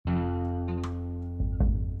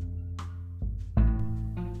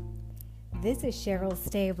This is Cheryl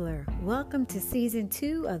Stabler. Welcome to Season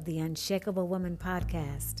 2 of the Unshakable Woman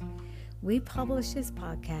podcast. We publish this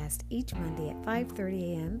podcast each Monday at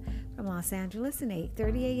 5:30 a.m. from Los Angeles and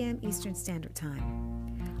 8:30 a.m. Eastern Standard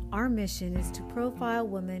Time. Our mission is to profile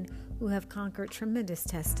women who have conquered tremendous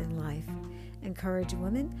tests in life, encourage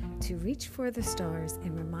women to reach for the stars,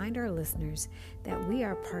 and remind our listeners that we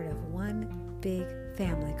are part of one big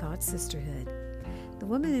family called sisterhood. The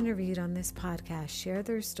women interviewed on this podcast share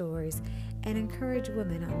their stories and encourage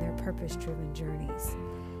women on their purpose-driven journeys.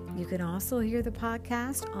 You can also hear the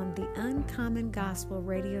podcast on the Uncommon Gospel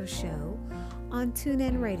radio show on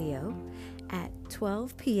TuneIn Radio at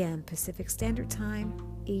 12 p.m. Pacific Standard Time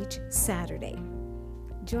each Saturday.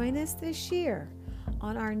 Join us this year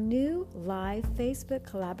on our new live Facebook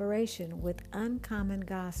collaboration with Uncommon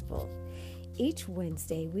Gospel. Each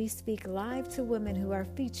Wednesday, we speak live to women who are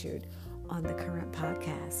featured on the current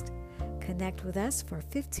podcast. Connect with us for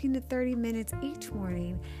 15 to 30 minutes each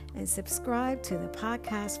morning and subscribe to the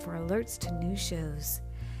podcast for alerts to new shows.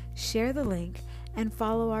 Share the link and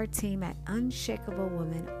follow our team at Unshakable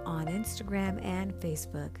Woman on Instagram and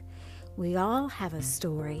Facebook. We all have a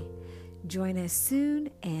story. Join us soon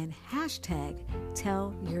and hashtag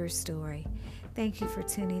tell your story. Thank you for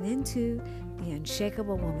tuning into the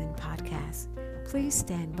Unshakable Woman podcast. Please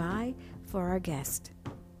stand by for our guest.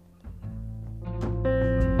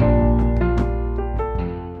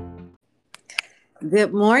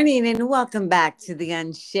 Good morning and welcome back to the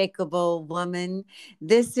Unshakable Woman.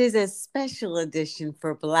 This is a special edition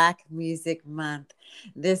for Black Music Month.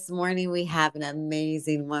 This morning we have an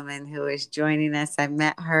amazing woman who is joining us. I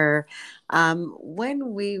met her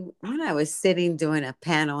when I was sitting doing a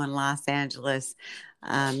panel in Los Angeles,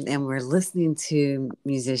 and we're listening to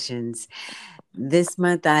musicians. This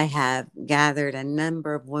month I have gathered a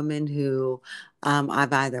number of women who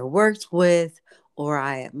I've either worked with or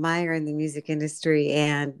I admire in the music industry,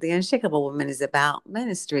 and the Unshakable Woman is about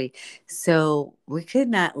ministry. So we could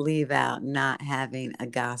not leave out not having a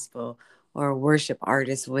gospel or worship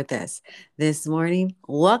artist with us this morning.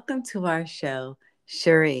 Welcome to our show,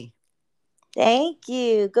 SHARI. Thank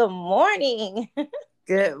you. Good morning.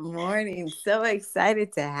 Good morning. So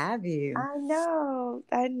excited to have you.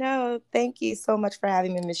 I know. Thank you so much for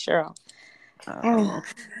having me, Miss Cheryl.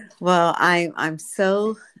 Well, I'm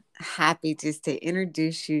so happy just to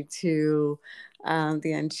introduce you to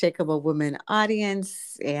the Unshakable Woman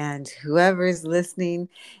audience and whoever's listening,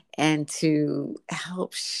 and to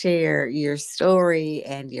help share your story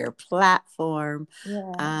and your platform.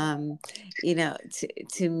 Yeah.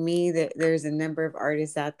 To me, that there's a number of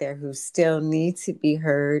artists out there who still need to be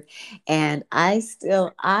heard. And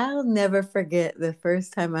I'll never forget the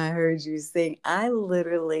first time I heard you sing. I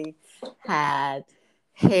literally had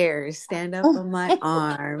hairs stand up on my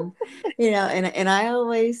arm, and I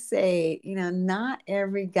always say, not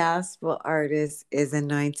every gospel artist is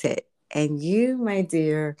anointed. And you, my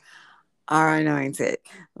dear, are anointed.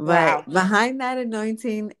 But Wow. behind that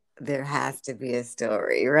anointing, there has to be a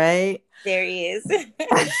story, right? There he is.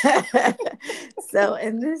 So,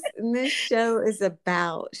 and this show is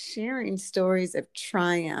about sharing stories of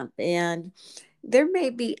triumph. And there may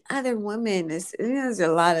be other women. There's a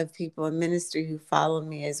lot of people in ministry who follow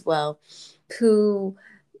me as well, who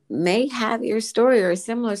may have your story or a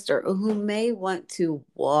similar story, or who may want to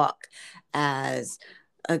walk as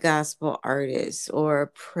a gospel artist or a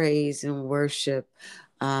praise and worship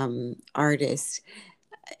artist.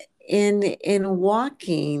 In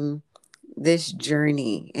walking this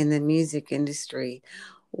journey in the music industry,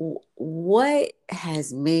 what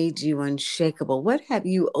has made you unshakable? What have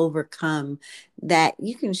you overcome that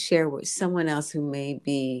you can share with someone else who may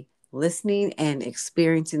be listening and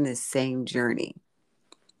experiencing the same journey?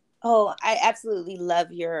 Oh, I absolutely love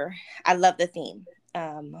the theme.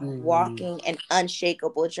 Walking an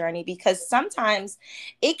unshakable journey, because sometimes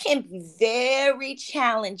it can be very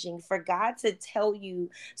challenging for God to tell you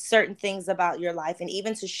certain things about your life, and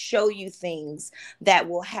even to show you things that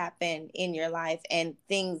will happen in your life, and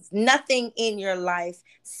nothing in your life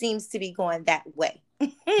seems to be going that way.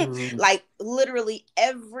 Like literally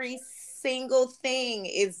every single thing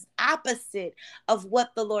is opposite of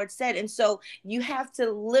what the Lord said. And so you have to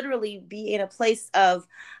literally be in a place of,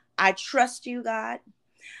 I trust you, God.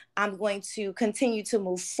 I'm going to continue to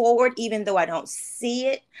move forward, even though I don't see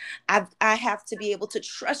it. I have to be able to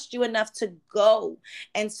trust you enough to go.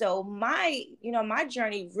 And so my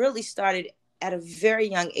journey really started at a very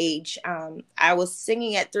young age. I was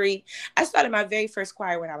singing at 3. I started my very first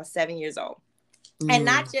choir when I was 7 years old. And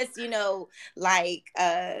not just,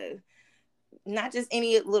 not just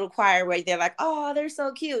any little choir where they're like, oh, they're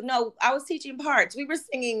so cute. No, I was teaching parts. We were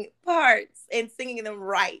singing parts and singing them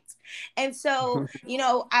right. And so,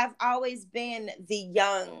 I've always been the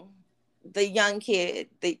young kid.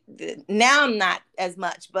 Now I'm not as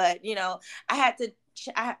much, but I had to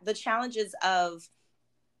the challenges of,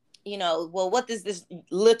 well, what does this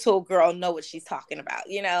little girl know what she's talking about?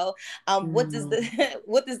 What does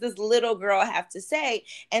what does this little girl have to say?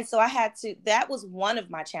 And so I had to, that was one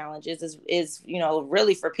of my challenges is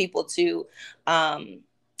really for people to,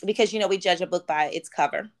 because, we judge a book by its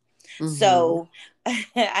cover. So I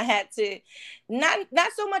had to not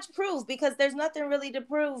so much prove, because there's nothing really to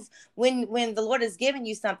prove when the Lord has given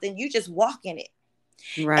you something. You just walk in it.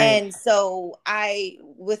 Right. And so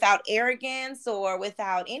without arrogance or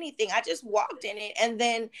without anything, I just walked in it. And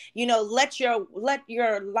then, let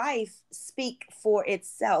your life speak for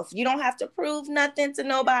itself. You don't have to prove nothing to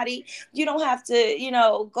nobody. You don't have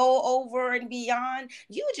to, go over and beyond.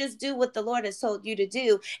 You just do what the Lord has told you to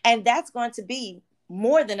do. And that's going to be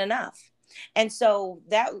more than enough. And so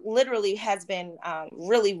that literally has been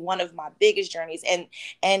really one of my biggest journeys.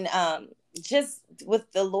 And just with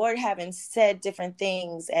the Lord having said different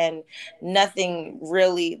things and nothing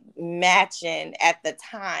really matching at the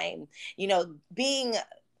time, being,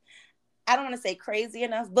 I don't want to say crazy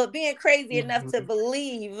enough, but being crazy enough to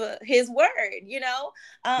believe his word,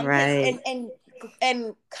 right.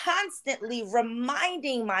 And constantly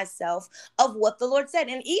reminding myself of what the Lord said,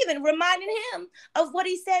 and even reminding him of what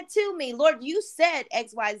he said to me. Lord, you said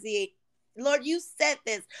XYZ. Lord, you said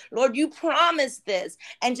this. Lord, you promised this.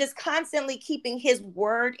 And just constantly keeping his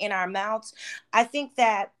word in our mouths. I think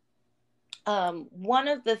that one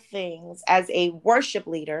of the things as a worship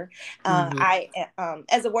leader,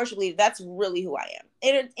 as a worship leader, that's really who I am.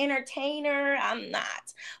 Entertainer, I'm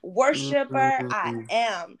not. Worshiper, I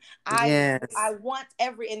am. I want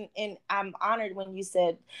and I'm honored when you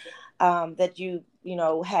said that you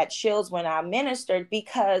had chills when I ministered,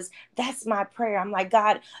 because that's my prayer. I'm like,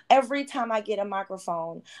 God, every time I get a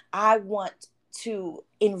microphone, I want to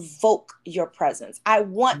invoke your presence. I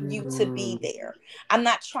want you to be there. I'm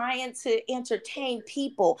not trying to entertain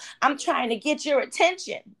people. I'm trying to get your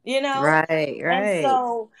attention, Right. And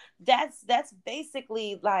so that's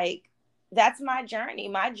basically like, that's my journey.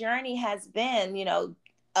 My journey has been,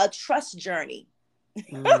 a trust journey.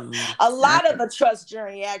 A lot of a trust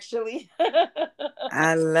journey, actually.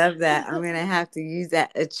 I love that. I'm going to have to use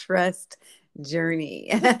that, a trust journey.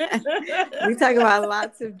 We talk about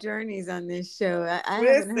lots of journeys on this show. I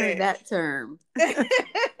haven't heard that term.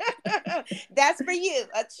 That's for you,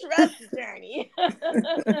 a trust journey.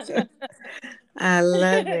 I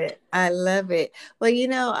love it. I love it.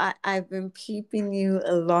 Well, I've been keeping you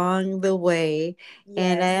along the way. Yes.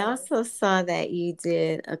 And I also saw that you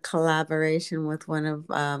did a collaboration with one of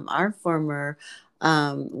our former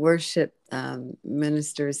worship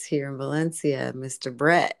ministers here in Valencia, Mr.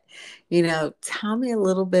 Brett. Tell me a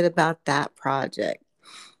little bit about that project.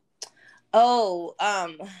 Oh,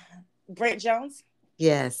 Brent Jones?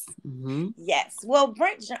 Yes. Mm-hmm. Yes. Well,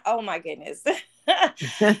 oh my goodness.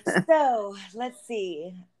 So let's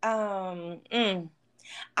see. I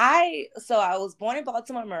was born in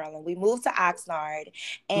Baltimore, Maryland. We moved to Oxnard,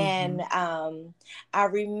 and I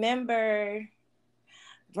remember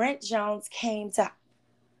Brent Jones came to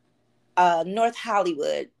North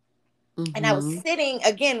Hollywood. And I was sitting,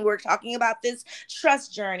 again, we're talking about this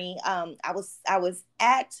trust journey. I was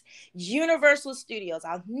at Universal Studios.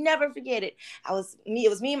 I'll never forget it. It was me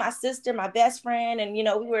and my sister, my best friend. And,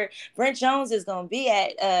 Brent Jones is going to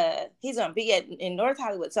be in North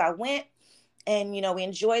Hollywood. So I went, and, we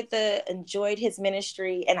enjoyed his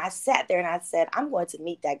ministry. And I sat there and I said, I'm going to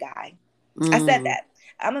meet that guy. I said that.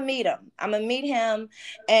 I'm going to meet him.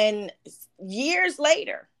 And years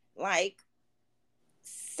later,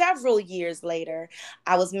 several years later,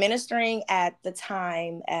 I was ministering at the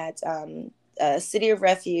time at City of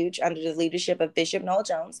Refuge under the leadership of Bishop Noel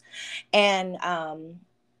Jones. And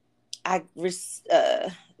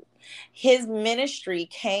his ministry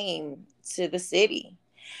came to the city.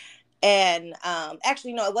 And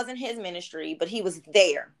actually, no, it wasn't his ministry, but he was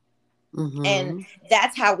there. And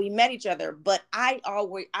that's how we met each other. But I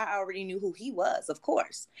already knew who he was, of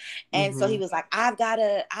course. And so he was like, I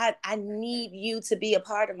need you to be a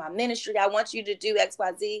part of my ministry. I want you to do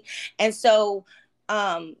XYZ. And so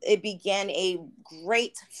it began a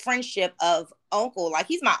great friendship of uncle. Like,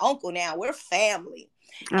 he's my uncle now. We're family.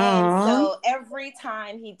 And Oh, so every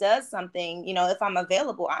time he does something, if I'm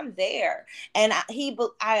available, I'm there. And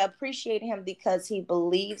I appreciate him because he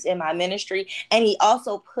believes in my ministry, and he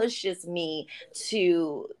also pushes me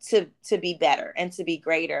to be better and to be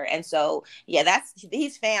greater. And so yeah,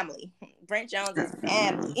 he's family. Brent Jones is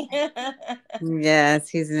family. yes,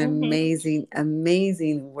 he's an Mhm. amazing,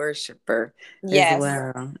 amazing worshiper as Yes,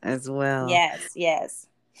 well, as well. yes, yes.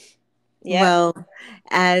 Yep. Well,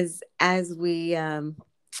 as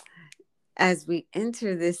we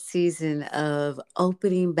enter this season of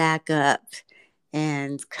opening back up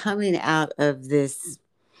and coming out of this,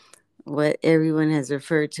 what everyone has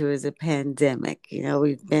referred to as a pandemic.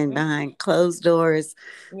 We've been Mhm. behind closed doors,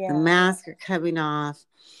 the Yeah. masks are coming off.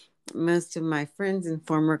 Most of my friends and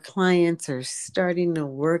former clients are starting to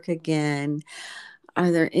work again.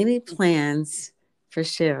 Are there any plans for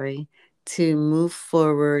Sherry to move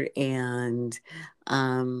forward and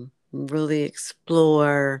really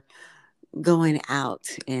explore going out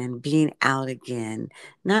and being out again,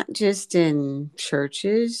 not just in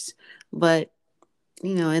churches, but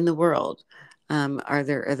in the world? Are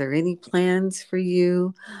there any plans for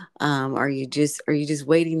you? Are you just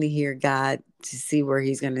waiting to hear God to see where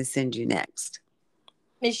He's going to send you next?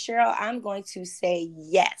 Miss Cheryl, I'm going to say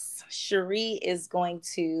yes. Cherie is going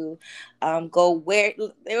to go where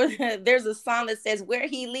there's a song that says, "Where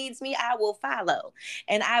he leads me, I will follow,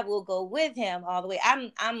 and I will go with him all the way."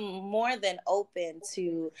 I'm more than open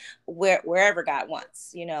to wherever God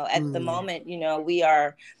wants. At the Mm, moment,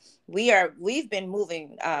 we've been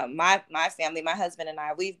moving. My family, my husband and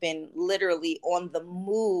I, we've been literally on the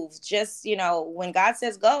move. Just when God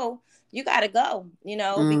says go, you got to go.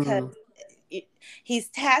 Because mm, it- he's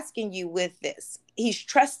tasking you with this, he's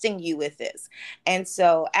trusting you with this. And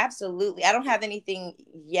so absolutely, I don't have anything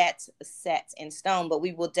yet set in stone, but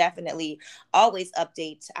we will definitely always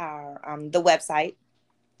update our the website,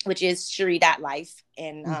 which is shari.life.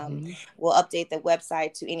 And mm-hmm. we'll update the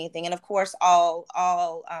website to anything. And of course, all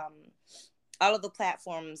of the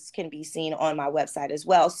platforms can be seen on my website as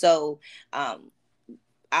well. So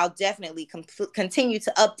I'll definitely continue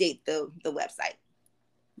to update the website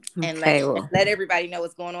and Okay, well, let everybody know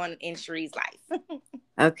what's going on in Cherie's life.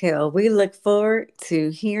 Okay, well, we look forward to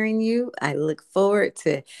hearing you. I look forward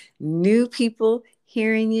to new people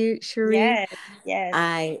hearing you, Cherie. Yes,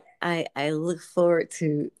 yes. I look forward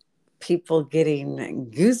to people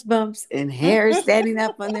getting goosebumps and hair standing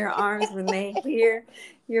up on their arms when they hear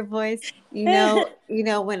your voice. When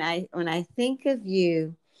I think of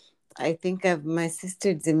you, I think of my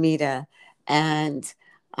sister Demita, and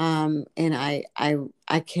I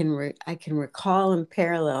can recall and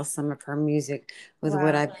parallel some of her music with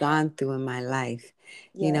what Wow. I've gone through in my life,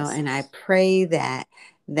 Yes. and I pray that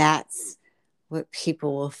that's what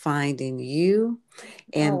people will find in you, Oh,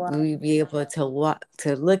 and wow. we be able to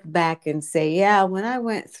look back and say, yeah, when I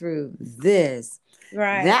went through this,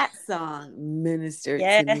 Right. that song ministered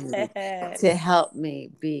to me Yes. to help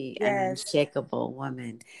me be an Yes. unshakable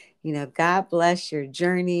woman. God bless your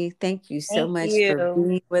journey. Thank you so Thank much for you.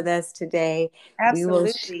 being with us today. We will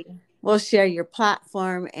Absolutely. we'll share your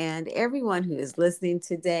platform, and everyone who is listening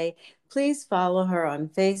today, please follow her on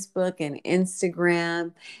Facebook and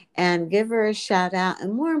Instagram and give her a shout out.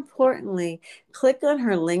 And more importantly, click on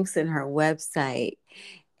her links in her website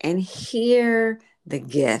and hear the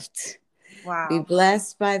gift. Be Wow.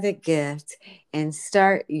 blessed by the gift and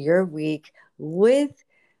start your week with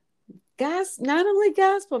not only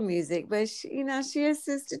gospel music, but she is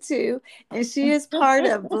sister too, and she is part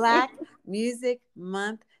of Black Music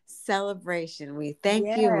Month celebration. We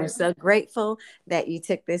thank you, and we're Yes. so grateful that you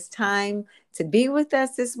took this time to be with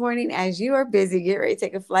us this morning as you are busy, get ready to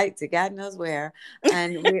take a flight to God knows where.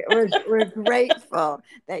 And we're grateful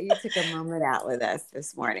that you took a moment out with us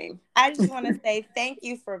this morning. I just want to say thank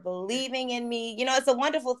you for believing in me. It's a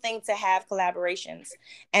wonderful thing to have collaborations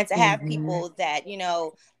and to have Mhm. people that,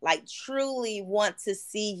 like truly want to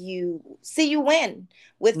see you win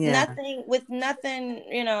with Yeah. nothing,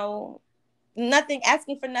 nothing,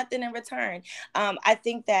 asking for nothing in return. I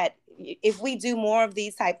think that if we do more of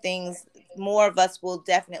these type things, more of us will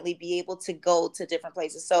definitely be able to go to different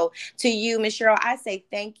places. So to you, Miss Cheryl, I say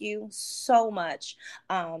thank you so much.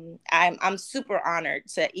 I'm super honored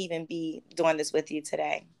to even be doing this with you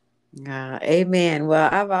today. Amen. Well,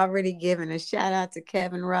 I've already given a shout out to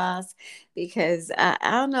Kevin Ross because I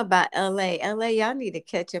don't know about LA. LA, y'all need to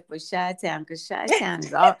catch up with Chi Town because Chi Town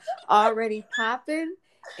is already popping.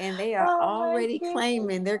 And they are Oh my already goodness.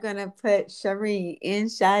 claiming they're going to put SHARI in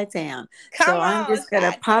Chi-Town. Come So I'm on, just going to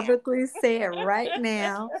Chi-Town. publicly say it right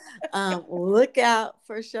now. Look out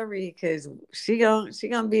for SHARI, because she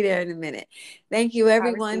gonna be there in a minute. Thank you,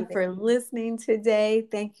 everyone, for listening today.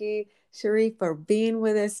 Thank you, SHARI, for being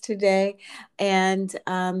with us today. And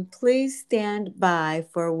please stand by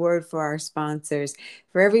for a word for our sponsors.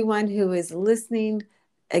 For everyone who is listening,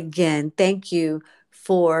 again, thank you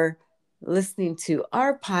for listening to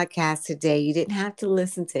our podcast today. You didn't have to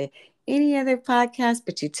listen to any other podcast,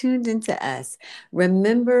 but you tuned into us.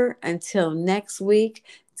 Remember, until next week,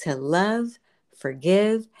 to love,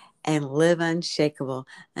 forgive, and live unshakable.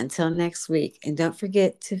 Until next week. And don't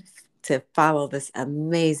forget to follow this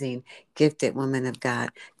amazing, gifted woman of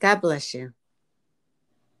God. God bless you.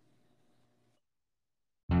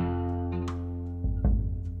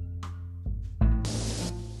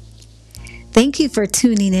 Thank you for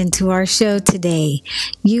tuning into our show today.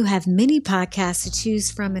 You have many podcasts to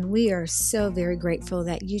choose from, and we are so very grateful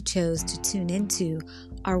that you chose to tune into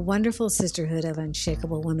our wonderful sisterhood of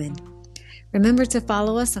Unshakable Women. Remember to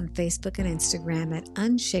follow us on Facebook and Instagram at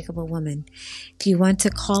Unshakable Woman. If you want to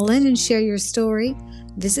call in and share your story,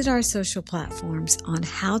 visit our social platforms on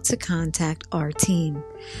how to contact our team.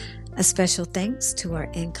 A special thanks to our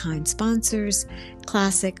in-kind sponsors,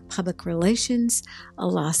 Classic Public Relations, a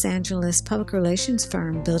Los Angeles public relations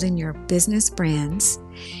firm building your business brands,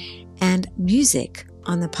 and music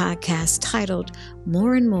on the podcast titled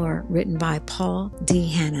More and More, written by Paul D.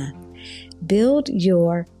 Hanna. Build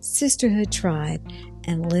your sisterhood tribe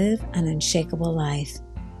and live an unshakable life.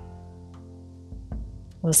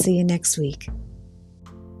 We'll see you next week.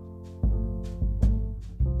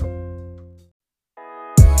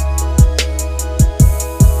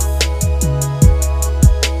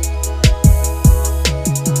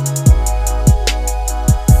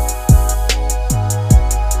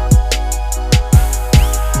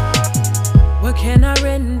 What can I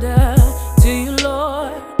render to you,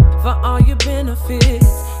 Lord, for all your benefits,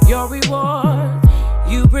 your reward?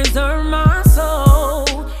 You preserve my soul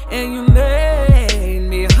and you made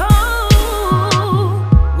me whole.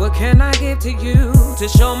 What can I give to you to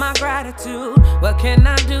show my gratitude? What can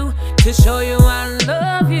I do to show you I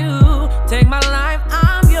love you? Take my life,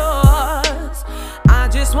 I'm yours. I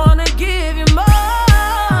just wanna give you more.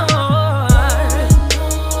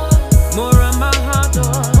 More of my heart,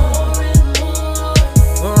 Lord.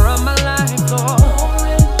 More of my life, Lord.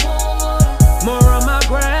 More of my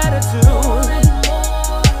gratitude.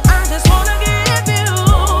 I just wanna give you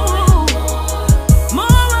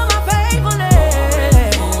more of my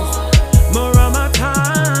faithfulness, more of my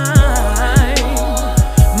time,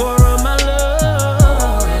 more of my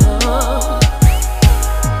love.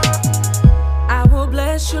 I will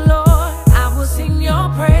bless you, Lord. I will sing your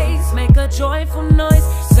praise, make a joyful noise,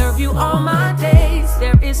 serve you all my days.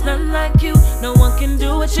 There is none like you. No one can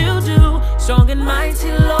do what you do. Strong and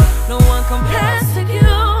mighty, Lord. No one compares to you.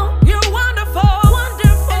 You're wonderful,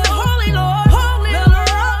 wonderful, and holy, Lord. Holy, Lord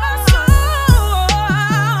of my soul.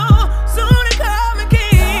 Soon to come and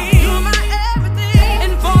King. You're my everything,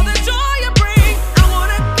 and for the joy you bring, I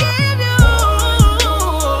wanna give you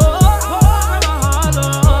more of my heart,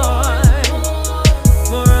 Lord.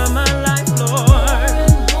 More of my life, Lord.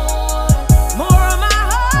 More of my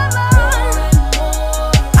heart, Lord.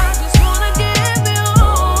 I just wanna give you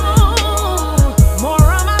more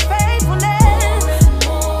of my faithfulness,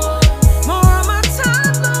 more of my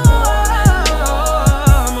time, Lord.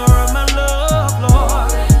 More of my love,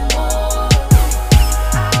 Lord.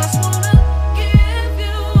 I just wanna give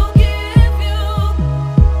you, give you,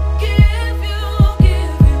 give you,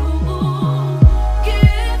 give you,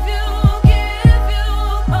 give you, give you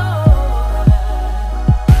more.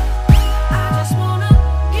 I just wanna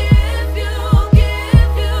give you,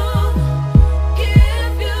 give you,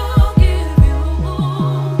 give you,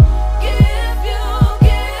 give you,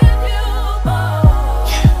 give you more.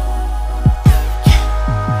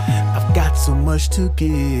 I've got so much to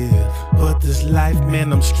give, but this life,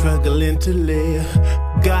 man, I'm struggling to live.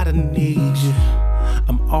 Gotta need you.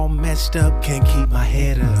 I'm all messed up, can't keep my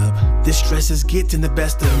head up. This stress is getting the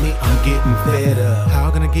best of me, I'm getting fed up. How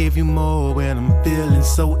can I give you more when I'm feeling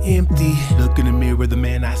so empty? Look in the mirror, the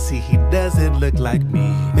man I see, he doesn't look like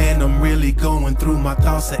me. Man, I'm really going through, my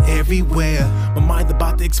thoughts are everywhere. My mind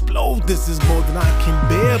about to explode, this is more than I can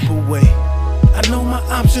bear, but wait. I know my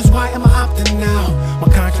options, why am I opting now? My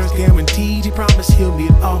contract's guaranteed, he promised he'll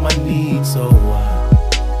meet all my needs. So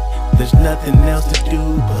there's nothing else to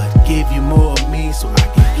do but give you more of me so I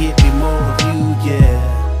can get me